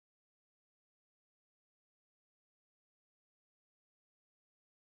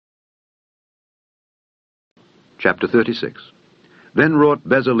Chapter 36. Then wrought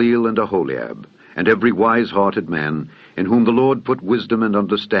Bezaleel and Aholiab, and every wise-hearted man, in whom the Lord put wisdom and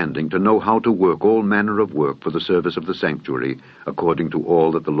understanding to know how to work all manner of work for the service of the sanctuary, according to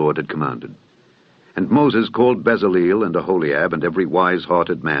all that the Lord had commanded. And Moses called Bezaleel and Aholiab, and every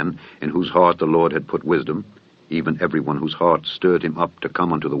wise-hearted man, in whose heart the Lord had put wisdom, even every one whose heart stirred him up to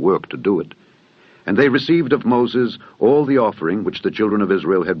come unto the work to do it. And they received of Moses all the offering which the children of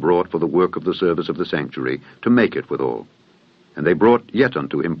Israel had brought for the work of the service of the sanctuary, to make it withal. And they brought yet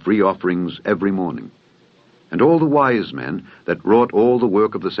unto him free offerings every morning. And all the wise men that wrought all the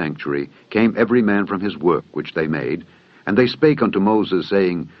work of the sanctuary came every man from his work which they made, and they spake unto Moses,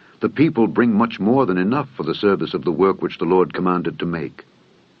 saying, The people bring much more than enough for the service of the work which the Lord commanded to make.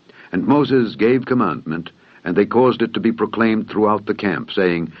 And Moses gave commandment, and they caused it to be proclaimed throughout the camp,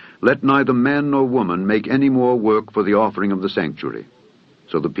 saying, Let neither man nor woman make any more work for the offering of the sanctuary.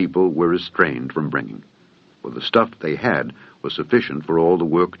 So the people were restrained from bringing, for the stuff they had was sufficient for all the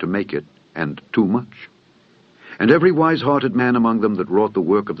work to make it, and too much. And every wise-hearted man among them that wrought the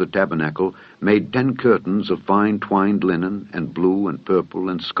work of the tabernacle made 10 curtains of fine twined linen, and blue, and purple,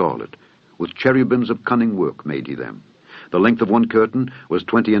 and scarlet. With cherubims of cunning work made he them. The length of one curtain was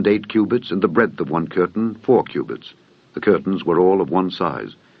 28 cubits, and the breadth of one curtain 4 cubits. The curtains were all of one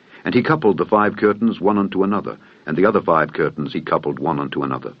size. And he coupled the 5 curtains one unto another, and the other 5 curtains he coupled one unto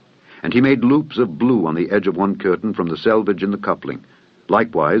another. And he made loops of blue on the edge of one curtain from the selvage in the coupling.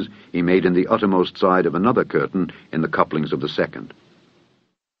 Likewise he made in the uttermost side of another curtain in the couplings of the second.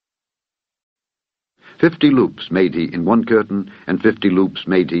 50 loops made he in one curtain, and 50 loops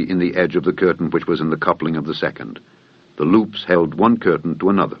made he in the edge of the curtain which was in the coupling of the second. The loops held one curtain to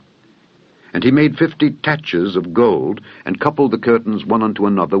another. And he made 50 taches of gold, and coupled the curtains one unto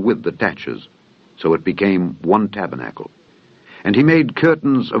another with the taches. So it became one tabernacle. And he made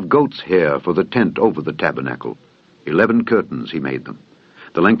curtains of goat's hair for the tent over the tabernacle. 11 curtains he made them.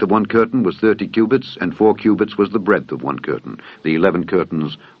 The length of one curtain was 30 cubits, and 4 cubits was the breadth of one curtain. The 11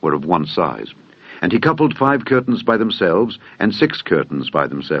 curtains were of one size. And he coupled 5 curtains by themselves, and 6 curtains by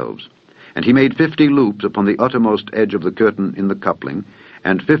themselves. And he made 50 loops upon the uttermost edge of the curtain in the coupling,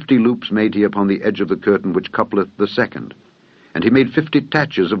 and 50 loops made he upon the edge of the curtain which coupleth the second. And he made 50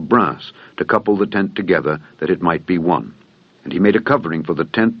 taches of brass to couple the tent together, that it might be one. And he made a covering for the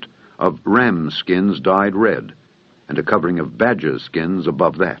tent of ram skins dyed red, and a covering of badger skins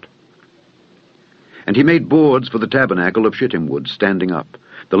above that. And he made boards for the tabernacle of shittim wood standing up.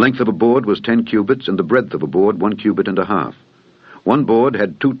 The length of a board was 10 cubits, and the breadth of a board 1 cubit and a half. One board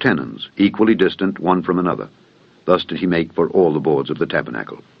had 2 tenons, equally distant one from another. Thus did he make for all the boards of the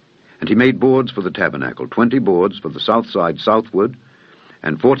tabernacle. And he made boards for the tabernacle, 20 boards for the south side southward,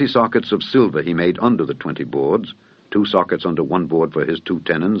 and 40 sockets of silver he made under the 20 boards, 2 sockets under one board for his 2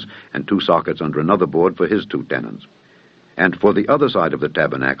 tenons, and 2 sockets under another board for his 2 tenons. And for the other side of the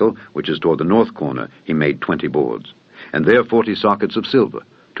tabernacle, which is toward the north corner, he made 20 boards. And there 40 sockets of silver,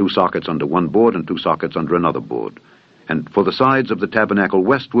 2 sockets under one board, and 2 sockets under another board. And for the sides of the tabernacle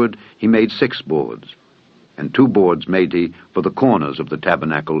westward he made 6 boards. And 2 boards made he for the corners of the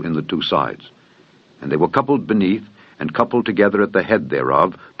tabernacle in the 2 sides. And they were coupled beneath, and coupled together at the head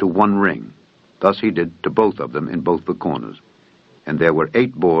thereof, to one ring. Thus he did to both of them in both the corners. And there were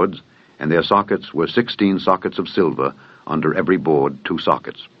 8 boards, and their sockets were 16 sockets of silver, under every board 2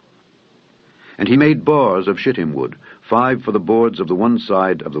 sockets. And he made bars of shittim wood, 5 for the boards of the one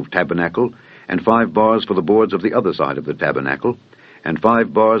side of the tabernacle, and 5 bars for the boards of the other side of the tabernacle, and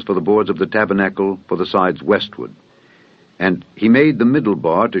 5 bars for the boards of the tabernacle for the sides westward. And he made the middle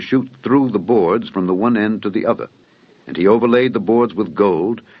bar to shoot through the boards from the one end to the other. And he overlaid the boards with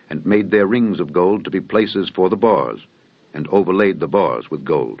gold, and made their rings of gold to be places for the bars, and overlaid the bars with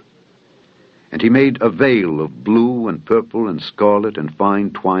gold. And he made a veil of blue and purple and scarlet and fine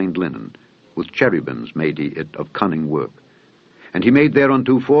twined linen. With cherubims made he it of cunning work. And he made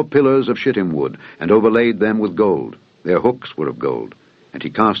thereunto 4 pillars of shittim wood, and overlaid them with gold. Their hooks were of gold. And he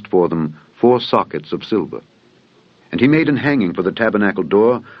cast for them 4 sockets of silver. And he made an hanging for the tabernacle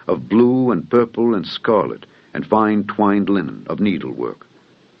door of blue and purple and scarlet, and fine twined linen of needlework.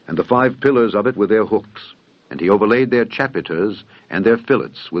 And the 5 pillars of it were their hooks. And he overlaid their chapiters and their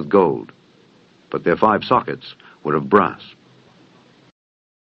fillets with gold. But their 5 sockets were of brass.